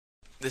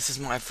This is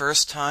my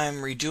first time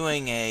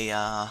redoing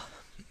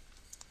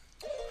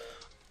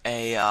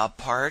a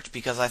part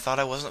because I thought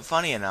I wasn't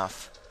funny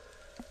enough.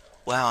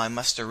 Wow, I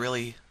must have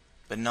really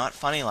been not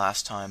funny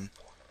last time.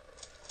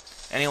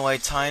 Anyway,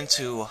 time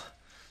to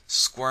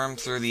squirm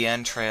through the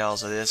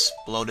entrails of this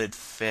bloated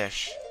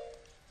fish.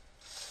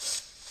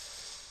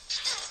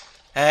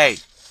 Hey,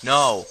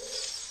 no!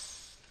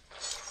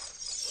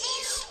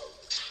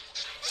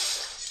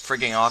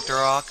 Freaking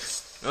Octorok.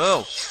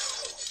 Oh!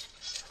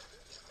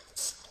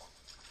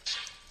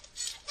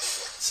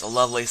 It's a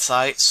lovely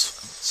sight,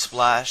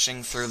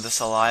 splashing through the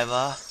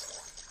saliva.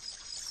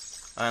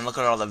 And look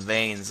at all the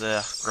veins,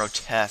 ugh,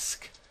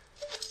 grotesque.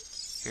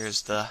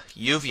 Here's the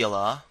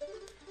uvula.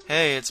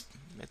 Hey, it's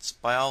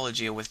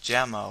biology with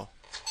Gemmo.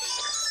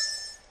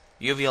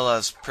 Uvula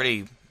is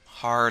pretty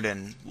hard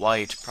and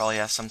white, probably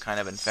has some kind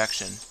of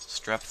infection,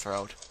 strep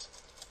throat.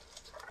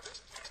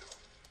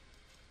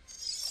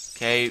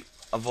 Okay,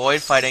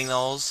 avoid fighting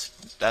those,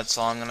 that's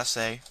all I'm gonna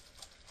say.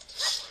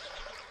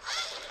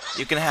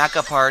 You can hack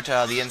apart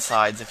the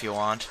insides if you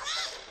want.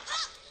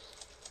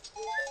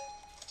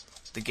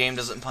 The game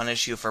doesn't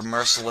punish you for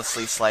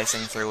mercilessly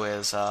slicing through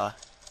his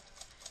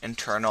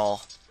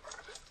internal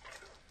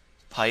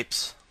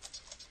pipes.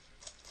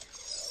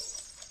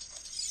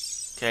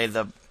 Okay,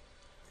 the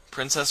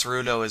Princess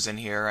Rudo is in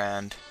here,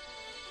 and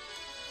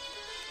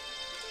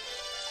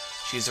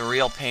she's a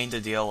real pain to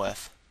deal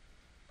with.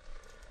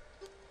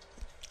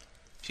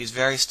 She's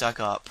very stuck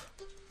up.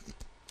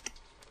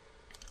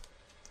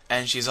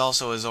 And she's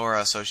also a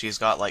Zora, so she's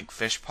got, like,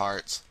 fish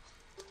parts.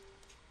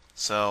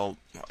 So,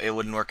 it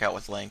wouldn't work out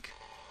with Link.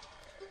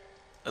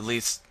 At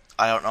least,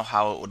 I don't know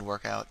how it would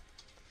work out.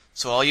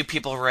 So all you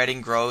people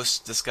writing gross,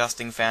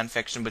 disgusting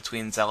fanfiction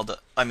between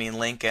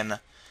Link and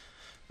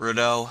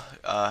Rudo,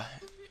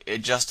 it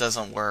just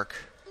doesn't work.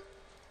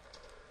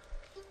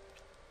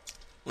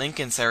 Link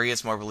and Sari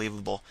is more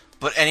believable.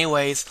 But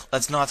anyways,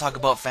 let's not talk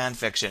about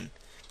fanfiction.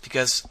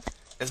 Because,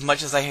 as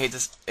much as I hate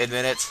to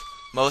admit it,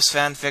 most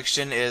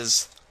fanfiction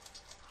is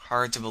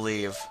hard to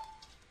believe.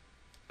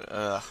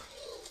 Ugh.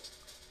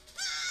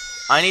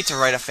 I need to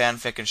write a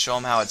fanfic and show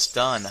them how it's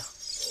done.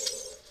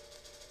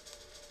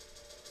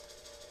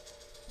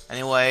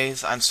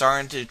 Anyways, I'm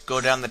starting to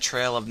go down the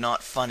trail of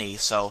not funny,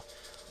 so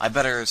I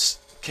better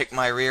kick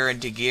my rear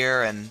into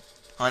gear and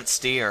hunt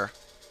steer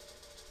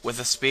with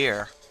a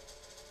spear.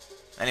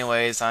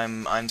 Anyways,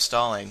 I'm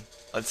stalling.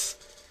 Let's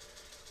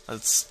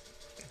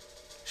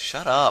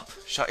shut up.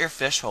 Shut your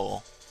fish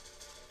hole.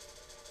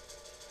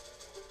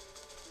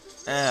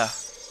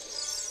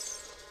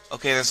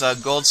 Okay, there's a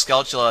gold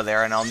Skulltula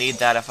there, and I'll need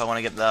that if I want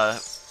to get the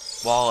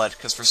wallet,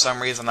 because for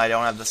some reason I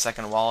don't have the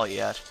second wallet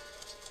yet.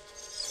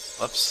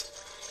 Whoops.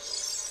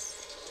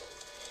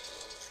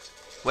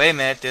 Wait a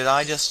minute, did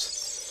I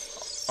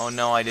just... Oh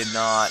no, I did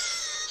not.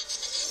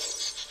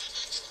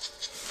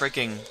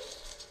 Freaking...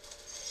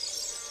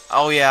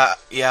 Oh yeah,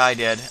 I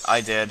did.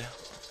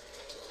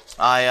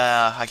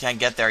 I can't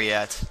get there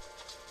yet.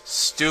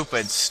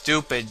 Stupid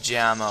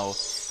Jammo.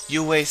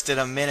 You wasted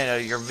a minute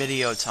of your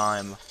video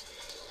time.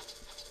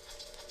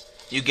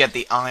 You get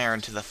the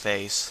iron to the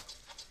face.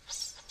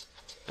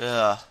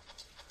 Ugh.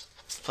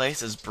 This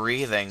place is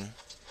breathing.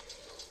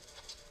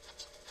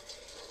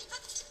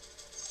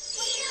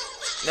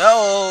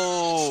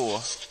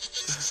 No!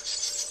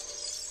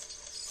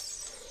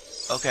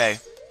 Okay.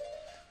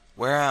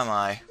 Where am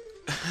I?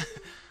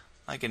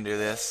 I can do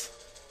this.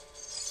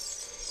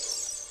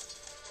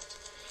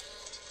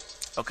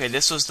 Okay,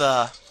 this was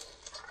the...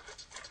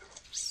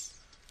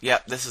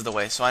 Yep, this is the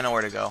way, so I know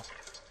where to go.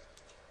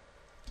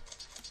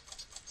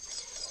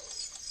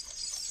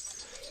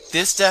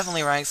 This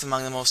definitely ranks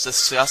among the most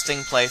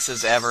disgusting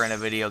places ever in a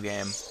video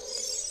game.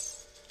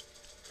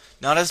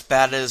 Not as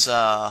bad as,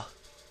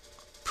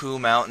 Pooh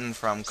Mountain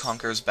from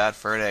Conker's Bad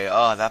Fur Day.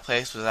 Oh, that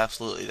place was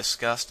absolutely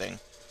disgusting.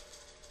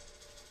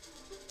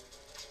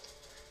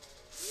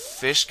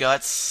 Fish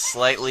guts,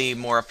 slightly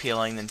more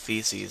appealing than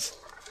feces.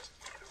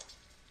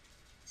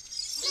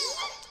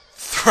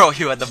 Throw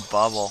you at the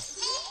bubble.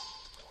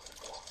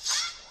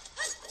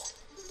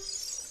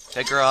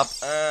 Pick her up.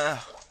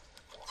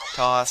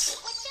 Toss.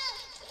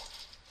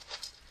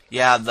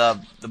 Yeah,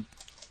 the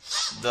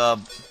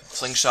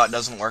slingshot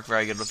doesn't work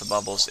very good with the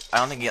bubbles. I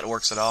don't think it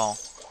works at all.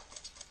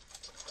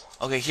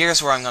 Okay,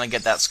 here's where I'm gonna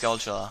get that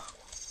Skulltula.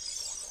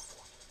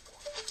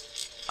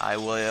 I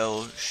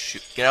will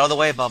shoot. Get out of the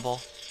way, Bubble.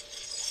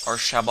 Or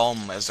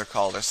Shabom, as they're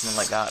called, or something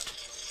like that.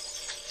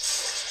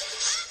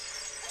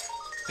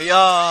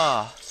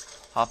 Hiya!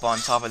 Hop on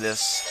top of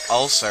this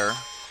ulcer,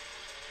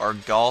 or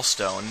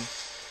gallstone,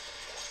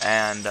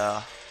 and,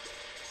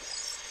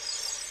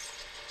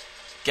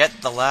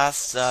 get the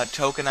last,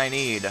 token I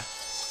need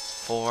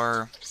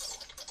for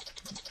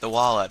the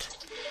wallet.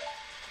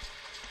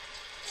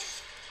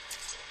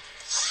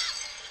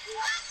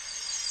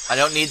 I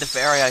don't need the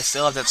fairy, I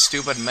still have that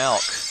stupid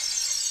milk.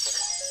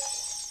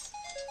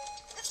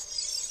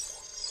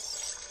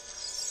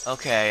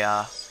 Okay,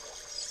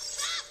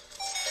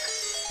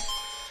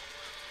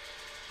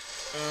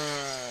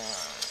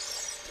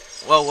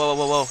 Whoa, whoa,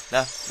 whoa, whoa.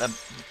 That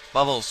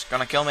bubble's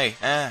gonna kill me.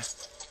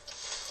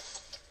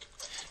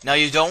 Now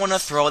you don't want to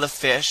throw the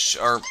fish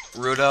or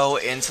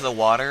Rudo into the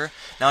water.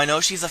 Now I know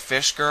she's a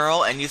fish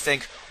girl, and you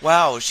think,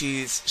 wow,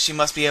 she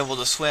must be able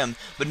to swim.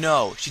 But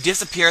no, she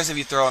disappears if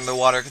you throw her in the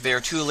water because they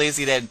are too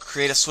lazy to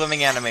create a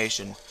swimming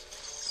animation.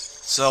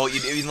 So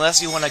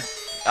unless you want to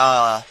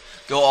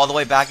go all the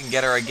way back and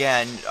get her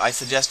again, I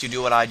suggest you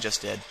do what I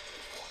just did.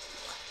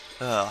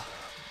 Ugh.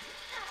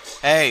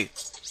 Hey,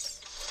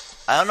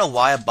 I don't know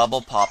why a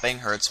bubble popping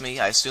hurts me.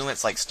 I assume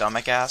it's like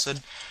stomach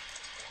acid.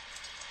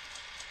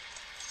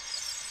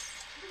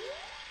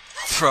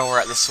 Throw her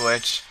at the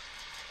switch.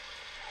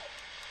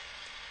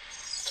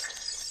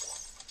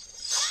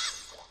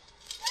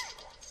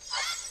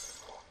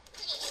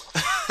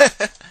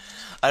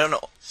 I don't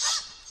know.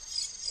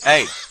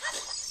 Hey.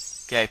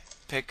 Okay,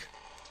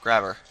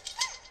 grab her.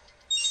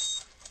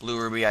 Blue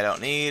ruby I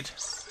don't need.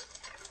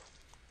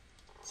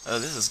 Oh,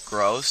 this is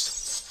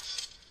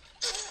gross.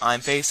 I'm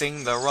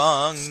facing the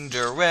wrong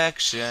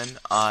direction.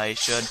 I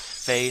should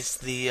face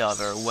the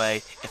other way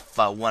if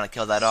I want to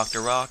kill that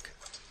Octorok.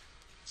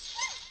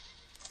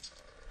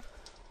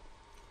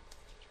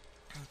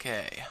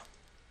 Okay.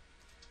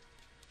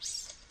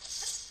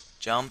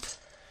 Jump.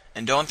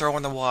 And don't throw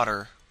in the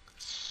water.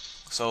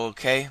 So,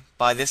 okay,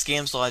 by this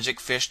game's logic,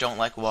 fish don't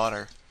like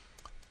water.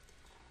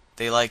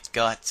 They like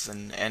guts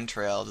and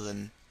entrails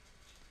and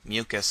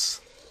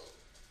mucus.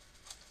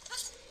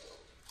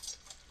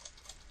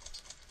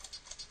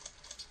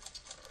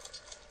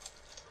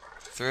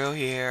 Through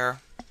here.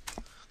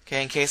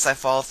 Okay, in case I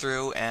fall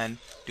through and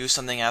do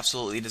something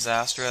absolutely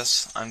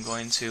disastrous, I'm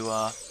going to,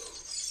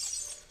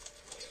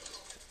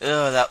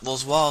 Ugh,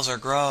 those walls are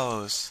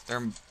gross.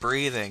 They're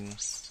breathing.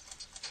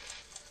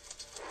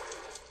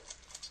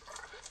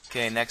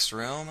 Okay, next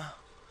room.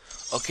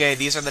 Okay,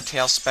 these are the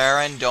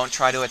Tailsparran. Don't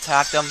try to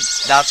attack them.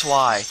 That's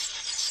why.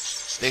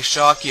 They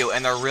shock you,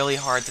 and they're really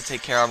hard to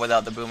take care of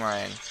without the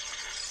boomerang.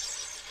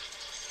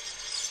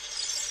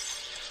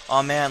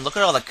 Oh man, look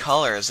at all the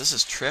colors. This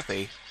is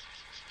trippy.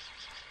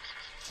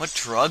 What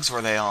drugs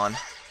were they on?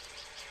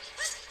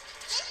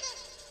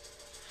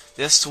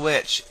 This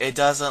switch, it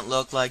doesn't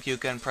look like you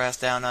can press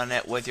down on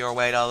it with your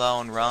weight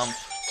alone, rump.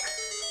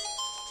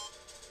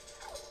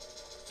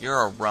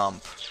 You're a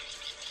rump.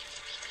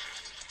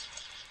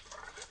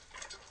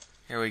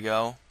 Here we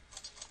go.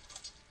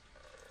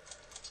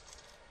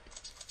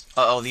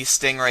 Uh-oh, these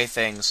stingray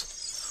things.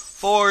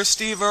 For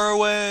Steve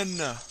Irwin!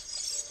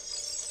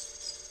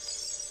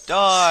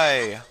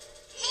 Die!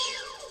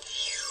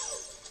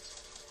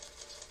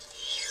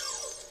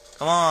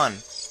 Come on.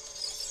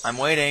 I'm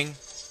waiting.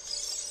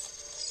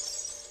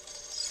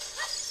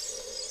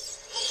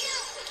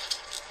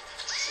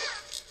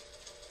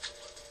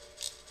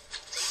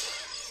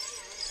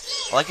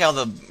 I like how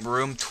the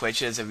room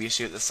twitches if you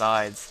shoot the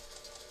sides.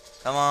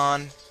 Come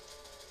on.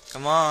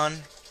 Come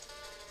on.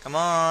 Come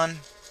on.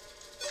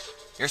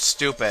 You're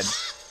stupid.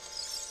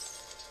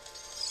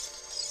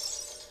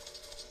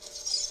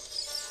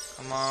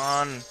 Come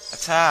on.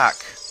 Attack.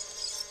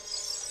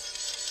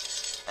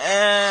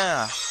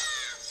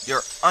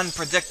 You're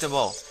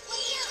unpredictable.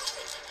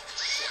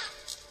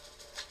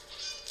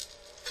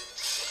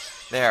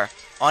 There.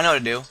 Oh, I know what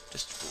to do.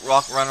 Just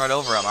run right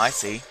over him. I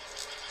see.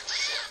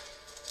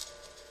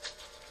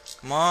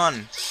 Come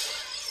on.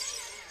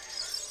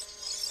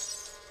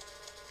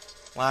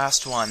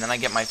 Last one. Then I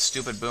get my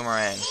stupid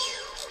boomerang.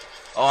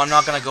 Oh, I'm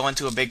not gonna go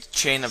into a big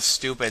chain of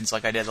stupids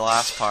like I did the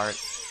last part.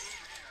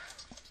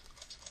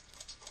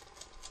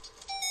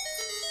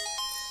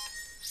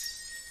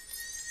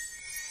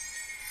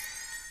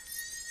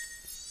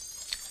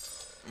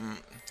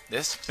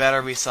 This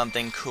better be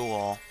something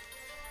cool.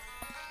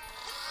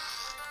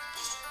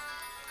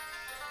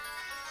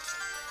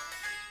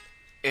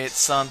 It's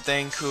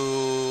something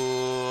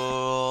cool.